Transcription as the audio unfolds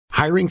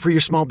Hiring for your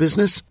small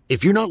business?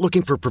 If you're not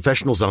looking for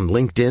professionals on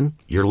LinkedIn,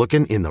 you're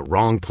looking in the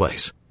wrong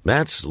place.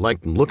 That's like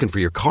looking for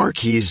your car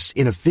keys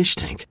in a fish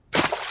tank.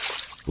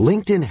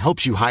 LinkedIn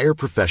helps you hire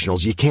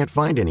professionals you can't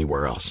find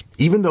anywhere else,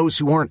 even those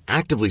who aren't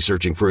actively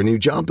searching for a new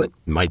job but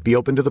might be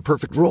open to the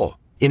perfect role.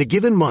 In a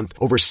given month,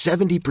 over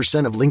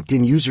 70% of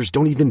LinkedIn users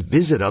don't even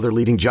visit other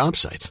leading job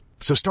sites.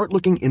 So start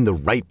looking in the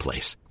right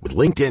place. With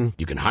LinkedIn,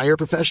 you can hire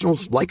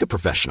professionals like a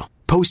professional.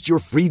 Post your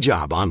free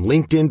job on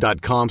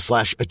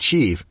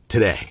linkedin.com/achieve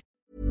today.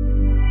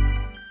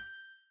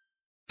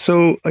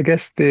 So I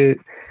guess the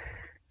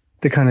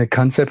kind of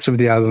concept of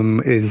the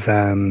album is,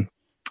 and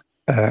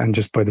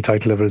just by the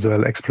title of it as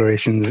well,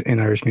 Explorations in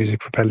Irish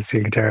Music for Pedal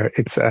Steel Guitar.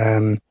 It's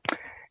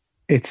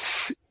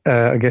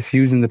I guess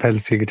using the pedal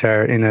steel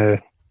guitar in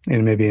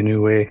maybe a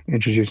new way,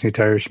 introducing it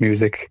to Irish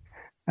music,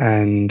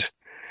 and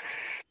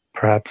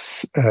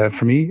perhaps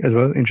for me as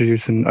well,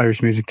 introducing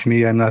Irish music to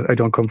me. I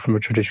don't come from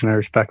a traditional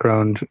Irish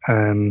background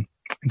in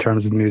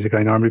terms of the music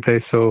I normally play,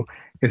 so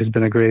it has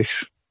been a great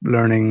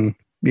learning,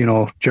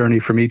 journey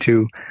for me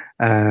too.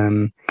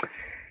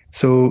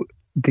 So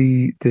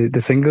the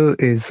single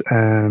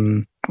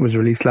was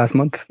released last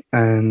month,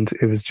 and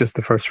it was just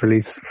the first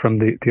release from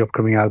the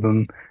upcoming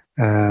album.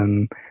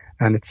 And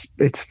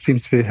it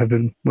seems to have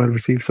been well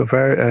received so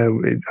far.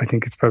 I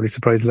think it's probably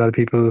surprised a lot of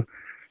people,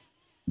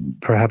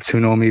 perhaps who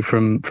know me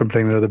from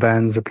playing with other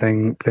bands or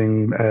playing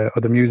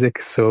other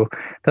music. So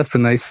that's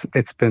been nice.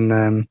 It's been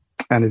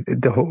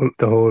the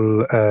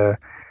whole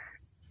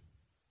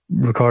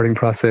recording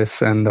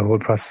process and the whole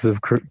process of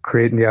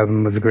creating the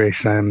album was a great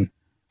kind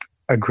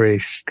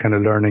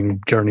of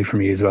learning journey for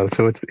me as well.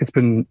 So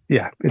the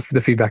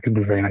feedback has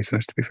been very nice on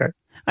it, to be fair.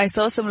 I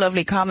saw some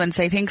lovely comments.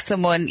 I think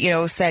someone,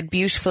 said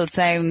beautiful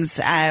sounds,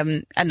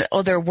 and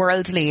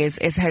otherworldly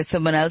is how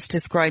someone else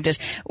described it.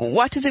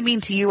 What does it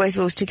mean to you, I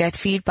suppose, to get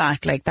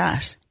feedback like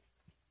that?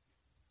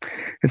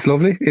 It's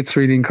lovely. It's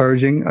really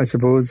encouraging, I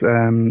suppose.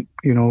 I've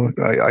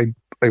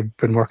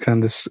been working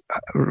on this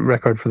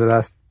record for the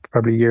last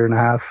probably year and a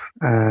half,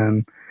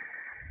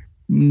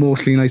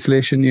 mostly in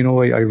isolation.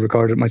 I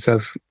record it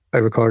myself. I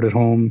record at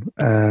home.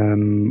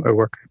 I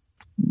work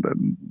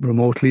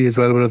remotely as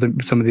well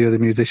with some of the other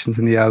musicians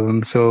in the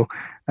album. So,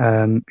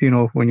 when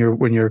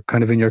you're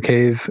kind of in your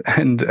cave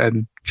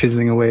and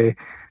chiseling away,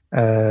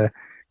 you're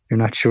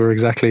not sure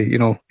exactly,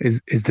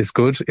 is this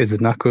good? Is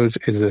it not good?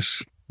 Is it,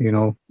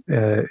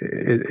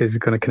 is it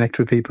going to connect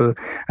with people?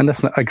 And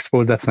I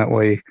suppose that's not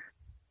why,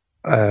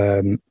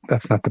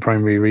 that's not the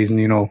primary reason,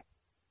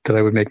 that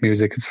I would make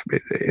music.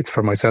 It's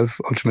for myself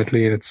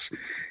ultimately. And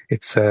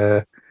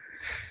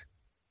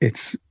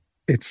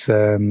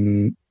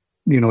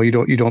you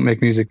don't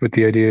make music with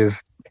the idea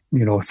of,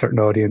 a certain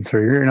audience,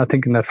 or you're not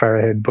thinking that far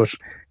ahead, but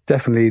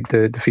definitely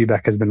the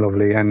feedback has been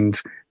lovely.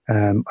 And,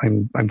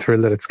 I'm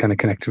thrilled that it's kind of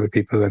connected with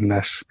people, and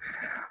that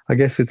I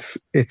guess it's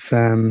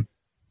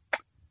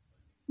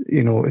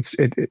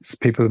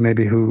people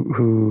maybe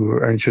who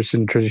are interested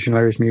in traditional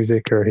Irish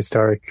music or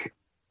historic,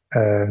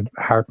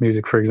 harp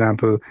music, for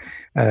example,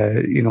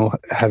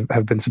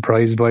 have been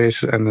surprised by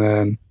it.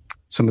 And,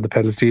 some of the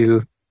pedal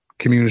steel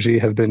community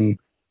have been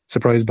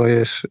surprised by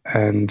it,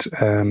 and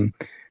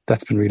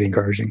that's been really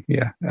encouraging.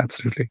 Yeah,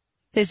 absolutely.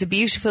 There's a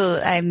beautiful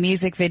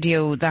music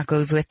video that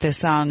goes with the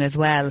song as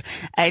well.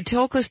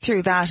 Talk us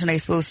through that, and I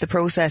suppose the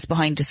process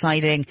behind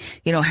deciding,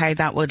 how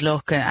that would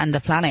look and the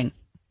planning.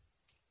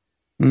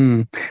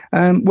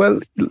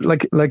 Well,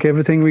 like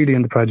everything really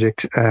in the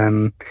project,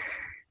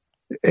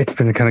 it's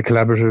been a kind of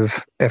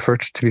collaborative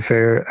effort, to be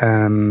fair.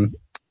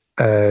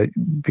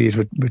 Be it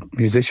with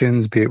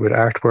musicians, be it with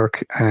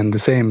artwork, and the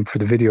same for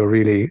the video,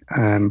 really,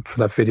 for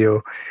that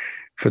video,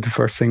 for the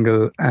first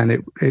single. And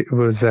it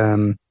was,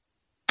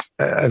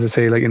 as I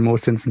say, like in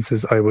most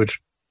instances, I would,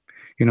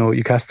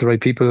 you cast the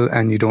right people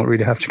and you don't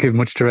really have to give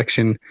much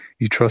direction.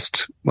 You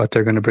trust what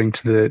they're going to bring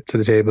to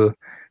the table.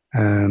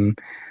 And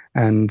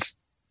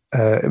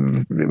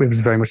it was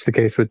very much the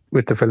case with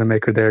the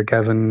filmmaker there,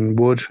 Gavin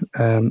Wood,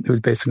 who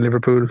was based in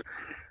Liverpool.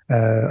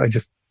 I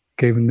just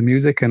gave him the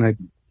music, and I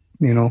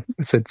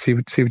said, see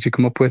what you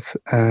come up with.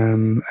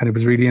 And it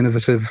was really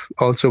innovative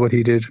also what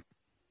he did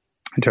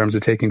in terms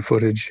of taking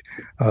footage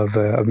of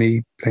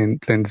me playing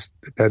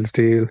the pedal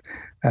steel,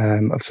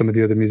 of some of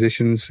the other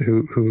musicians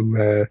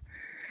who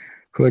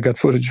I got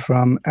footage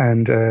from.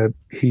 And I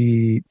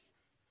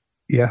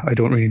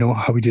don't really know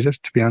how he did it,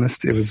 to be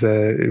honest. It was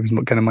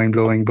kind of mind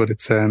blowing, but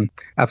it's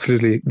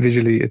absolutely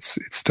visually it's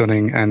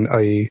stunning. And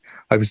I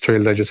was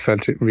thrilled. I just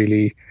felt it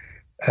really,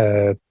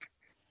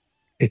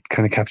 it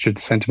kind of captured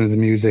the sentiment of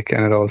the music,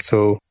 and it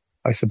also,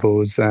 I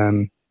suppose,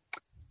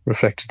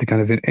 reflected the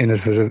kind of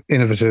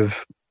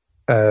innovative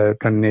kind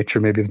of nature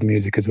maybe of the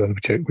music as well,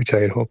 which I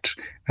had hoped.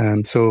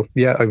 So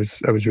yeah, I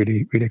was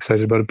really, really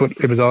excited about it. But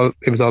it was all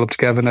up to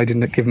Gavin. I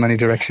didn't give him any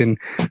direction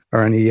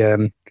or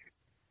any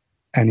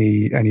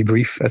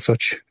brief as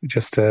such.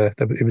 Just that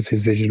it was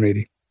his vision,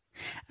 really.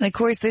 And of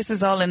course, this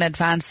is all in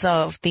advance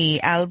of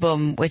the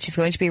album, which is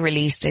going to be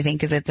released, I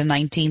think, is it the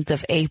 19th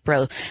of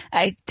April.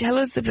 Tell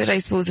us a bit, I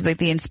suppose, about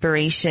the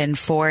inspiration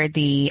for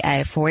the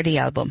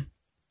album.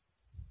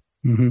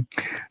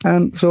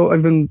 So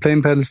I've been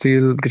playing pedal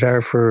steel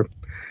guitar for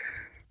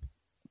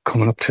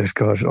coming up to,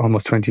 God,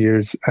 almost 20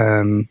 years.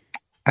 It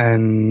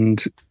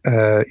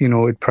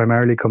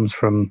primarily comes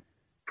from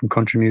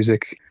country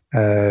music,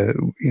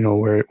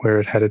 where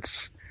it had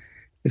its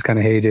kind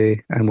of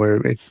heyday and where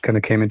it kind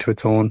of came into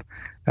its own.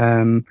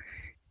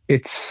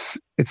 It's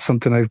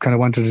something I've kind of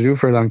wanted to do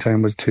for a long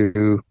time, was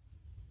to,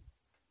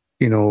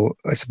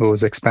 I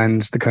suppose,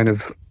 expand the kind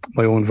of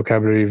my own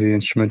vocabulary of the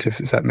instrument, if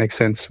that makes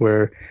sense,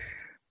 where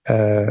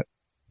or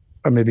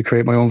maybe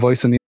create my own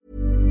voice in the.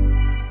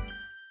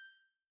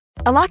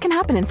 A lot can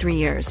happen in 3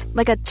 years,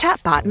 like a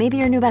chatbot may be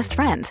your new best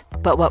friend.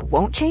 But what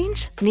won't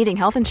change? Needing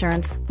health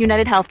insurance.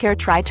 United Healthcare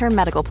Tri-Term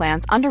Medical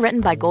Plans,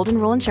 underwritten by Golden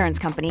Rule Insurance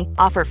Company,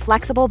 offer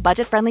flexible,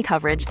 budget-friendly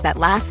coverage that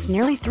lasts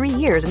nearly 3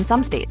 years in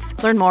some states.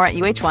 Learn more at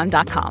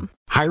uh1.com.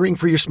 Hiring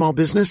for your small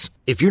business?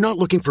 If you're not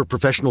looking for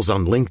professionals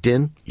on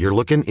LinkedIn, you're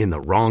looking in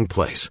the wrong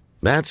place.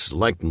 That's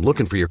like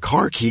looking for your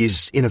car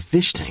keys in a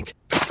fish tank.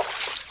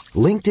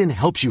 LinkedIn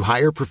helps you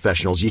hire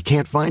professionals you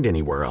can't find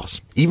anywhere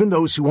else, even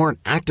those who aren't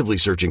actively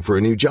searching for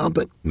a new job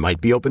but might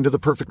be open to the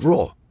perfect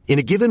role. In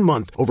a given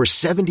month, over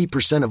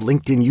 70% of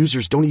LinkedIn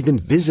users don't even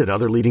visit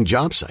other leading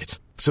job sites.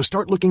 So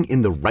start looking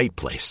in the right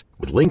place.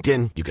 With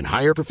LinkedIn, you can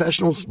hire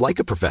professionals like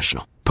a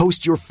professional.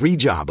 Post your free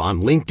job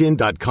on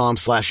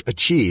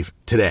linkedin.com/achieve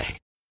today.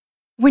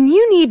 When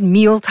you need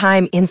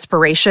mealtime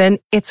inspiration,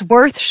 it's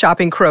worth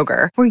shopping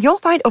Kroger, where you'll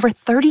find over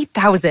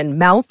 30,000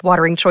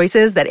 mouth-watering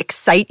choices that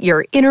excite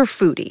your inner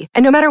foodie.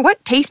 And no matter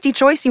what tasty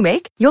choice you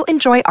make, you'll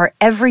enjoy our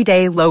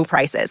everyday low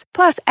prices,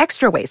 plus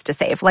extra ways to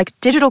save, like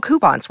digital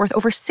coupons worth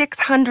over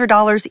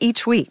 $600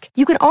 each week.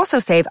 You can also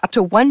save up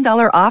to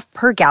 $1 off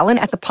per gallon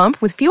at the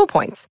pump with fuel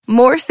points.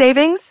 More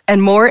savings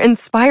and more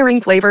inspiring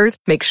flavors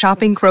make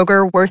shopping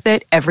Kroger worth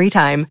it every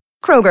time.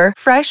 Kroger,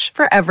 fresh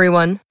for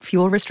everyone.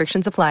 Fuel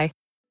restrictions apply.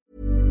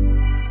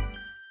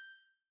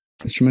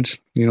 Instrument,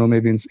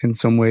 maybe in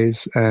some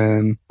ways,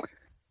 I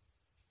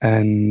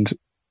have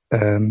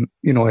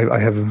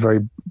a very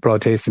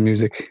broad taste in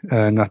music.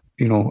 I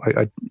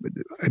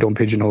don't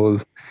pigeonhole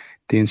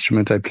the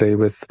instrument I play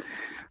with.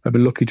 I've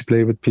been lucky to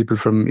play with people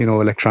from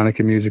electronic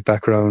and music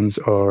backgrounds,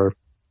 or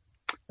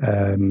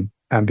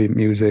ambient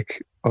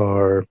music,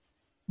 or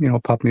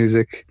pop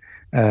music.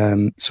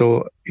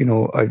 So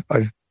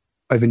I've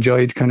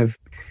enjoyed kind of,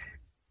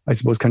 I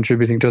suppose,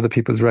 contributing to other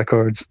people's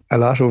records a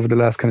lot over the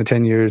last kind of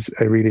 10 years.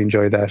 I really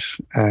enjoy that.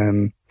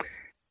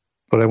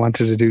 But I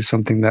wanted to do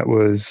something that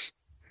was,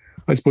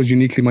 I suppose,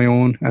 uniquely my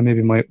own, and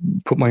maybe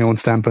put my own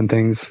stamp on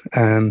things.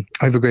 I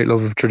have a great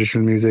love of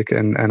traditional music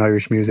and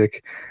Irish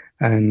music.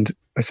 And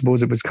I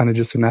suppose it was kind of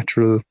just a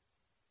natural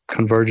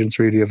convergence,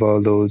 really, of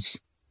all those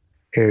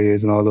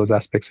areas and all those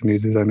aspects of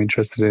music that I'm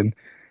interested in.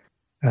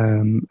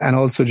 And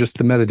also just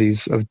the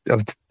melodies of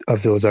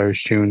those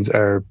Irish tunes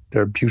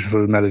they're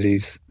beautiful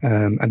melodies,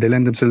 and they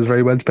lend themselves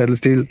very well to pedal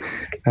steel.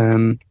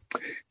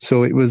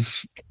 So it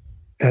was,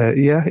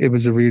 it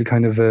was a real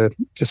kind of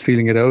just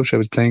feeling it out. I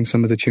was playing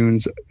some of the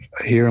tunes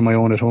here on my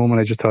own at home, and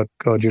I just thought,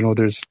 God,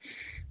 there's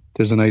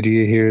an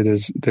idea here.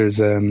 There's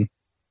I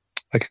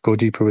could go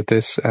deeper with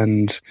this.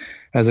 And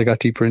as I got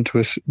deeper into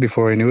it,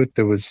 before I knew it,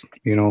 there was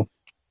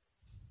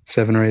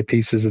 7 or 8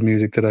 pieces of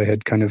music that I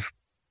had kind of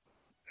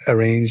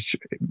arranged,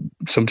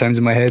 sometimes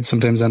in my head,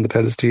 sometimes on the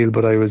pedal steel,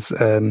 but I was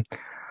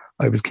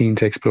keen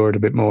to explore it a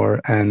bit more,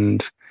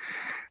 and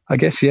I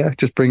guess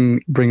just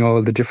bring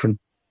all the different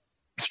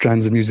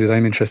strands of music that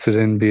I'm interested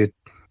in, be it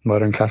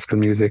modern classical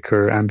music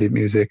or ambient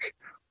music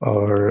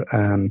or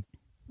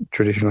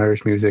traditional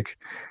Irish music,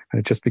 and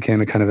it just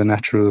became a kind of a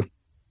natural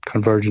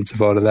convergence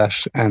of all of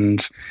that.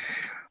 And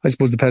I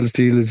suppose the pedal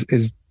steel is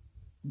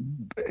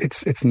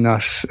it's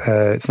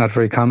not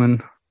very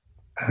common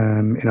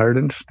in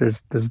Ireland.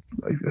 There's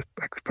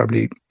I could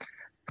probably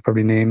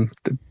name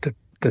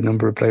the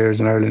number of players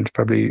in Ireland,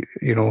 probably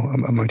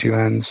on my two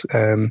hands,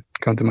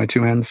 counting my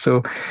two hands.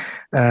 So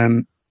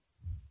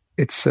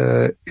it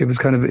was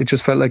kind of, it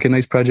just felt like a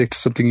nice project,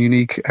 something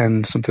unique,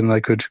 and something I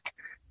could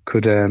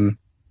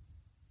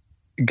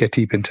get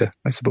deep into,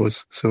 I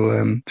suppose.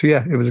 So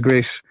yeah, it was a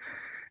great.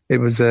 It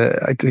was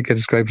I think I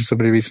described to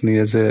somebody recently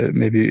as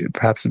maybe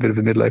perhaps a bit of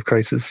a midlife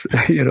crisis,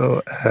 but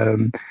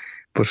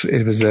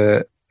it was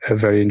a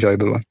very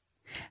enjoyable one.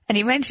 And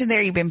you mentioned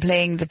there you've been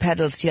playing the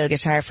pedal steel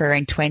guitar for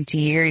around 20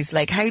 years.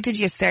 Like, how did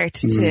you start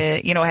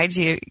to, how did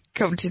you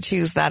come to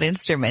choose that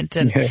instrument?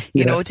 And,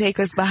 take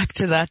us back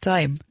to that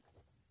time.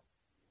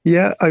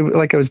 Yeah, I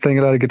was playing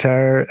a lot of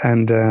guitar,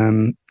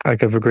 and I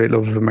have a great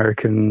love of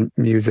American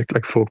music,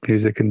 like folk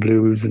music and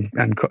blues, and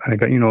I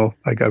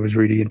got, I was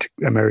really into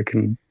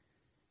American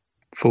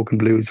folk and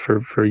blues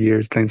for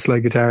years, playing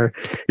slide guitar,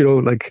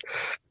 like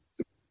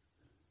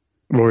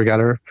Rory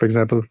Gallagher, for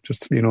example,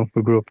 just,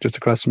 who grew up just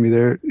across from me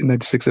there in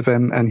 96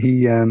 FM, and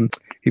he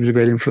was a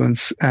great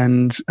influence.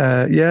 And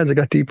as I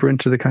got deeper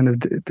into the kind of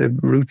the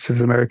roots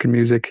of American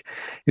music,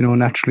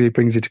 naturally it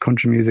brings you to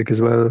country music as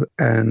well.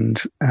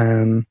 And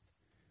I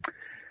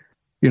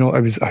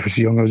was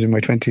young, I was in my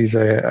 20s.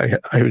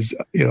 I was,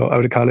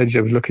 out of college.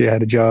 I was lucky I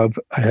had a job.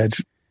 I had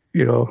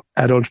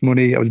adult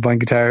money. I was buying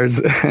guitars,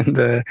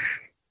 and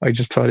I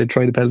just thought I'd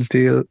try the pedal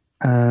steel.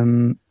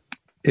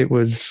 It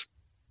was,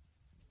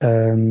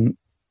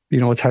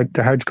 it's hard.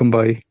 They're hard to come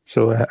by.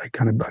 So I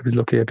was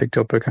lucky. I picked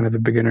up a kind of a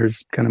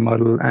beginner's kind of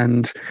model,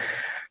 and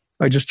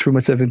I just threw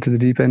myself into the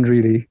deep end.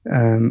 Really,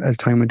 as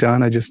time went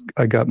on,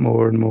 I got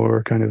more and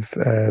more kind of.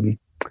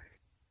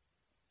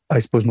 I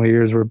suppose my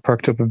ears were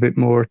perked up a bit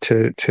more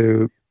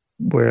to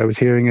where I was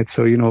hearing it.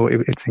 So,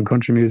 it's in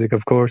country music,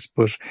 of course,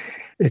 but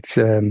it's,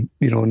 Neil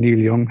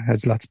Young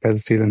has lots of pedal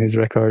steel in his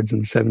records in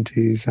the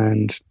 70s,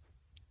 and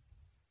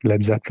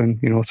Led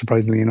Zeppelin,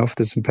 surprisingly enough,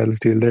 there's some pedal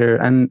steel there.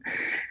 And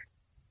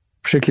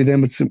particularly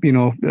then with,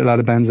 a lot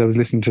of bands I was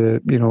listening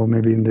to,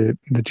 maybe in the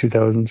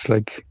 2000s,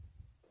 like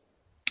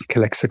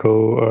Calexico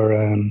or,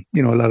 a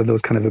lot of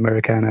those kind of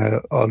Americana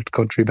alt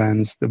country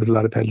bands, there was a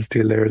lot of pedal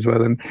steel there as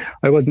well. And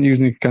I wasn't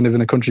using it kind of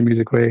in a country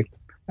music way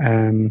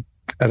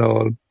at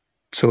all.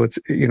 So it's,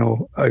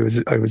 I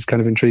was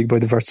kind of intrigued by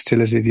the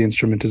versatility of the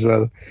instrument as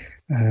well.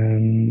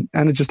 And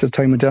it just, as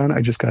time went on,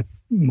 I just got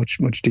much,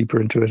 much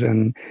deeper into it,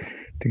 and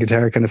the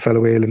guitar kind of fell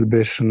away a little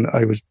bit. And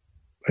I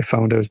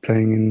found I was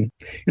playing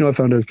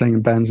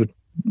in bands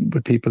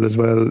with people as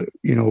well,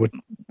 with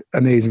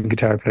amazing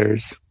guitar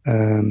players,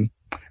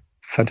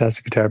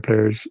 fantastic guitar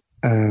players.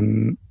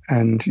 And,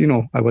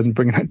 I wasn't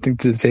bringing anything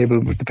to the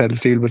table with the pedal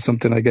steel, was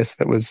something, I guess,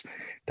 that was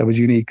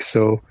unique.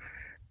 So,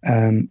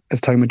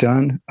 as time went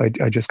on,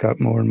 I just got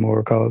more and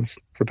more calls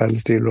for pedal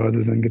steel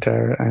rather than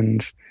guitar,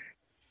 and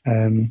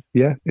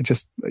it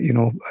just,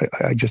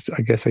 I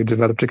guess I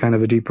developed a kind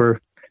of a deeper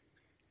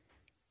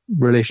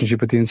relationship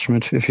with the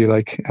instrument, if you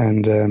like,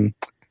 and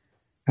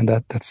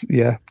that's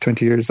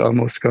 20 years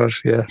almost.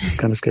 Gosh, it's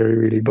kind of scary,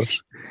 really, but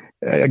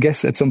I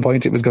guess at some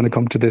point it was going to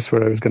come to this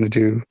where I was going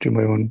to do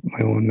my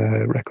own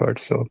record.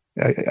 So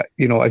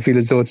I feel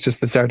as though it's just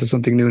the start of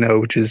something new now,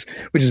 which is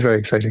very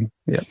exciting.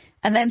 Yeah.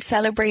 And then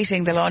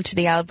celebrating the launch of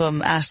the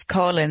album at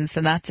Collins,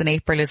 and that's in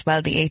April as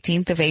well, the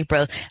 18th of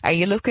April. Are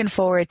you looking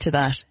forward to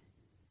that?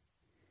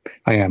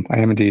 I am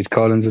indeed.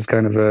 Collins is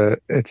kind of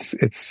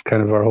it's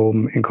kind of our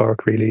home in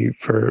Cork, really,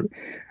 for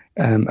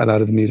a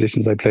lot of the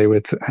musicians I play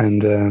with,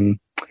 and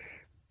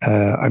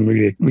I'm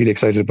really, really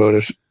excited about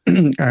it.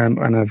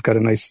 And I've got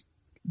a nice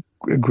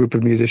group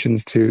of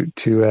musicians to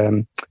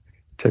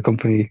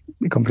accompany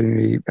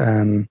me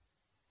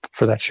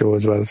for that show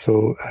as well.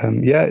 So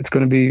it's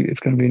going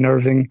to be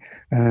nerving.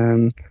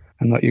 I'm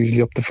not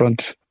usually up the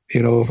front,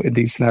 in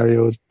these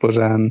scenarios, but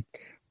I'm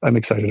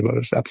excited about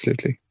it.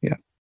 Absolutely, yeah.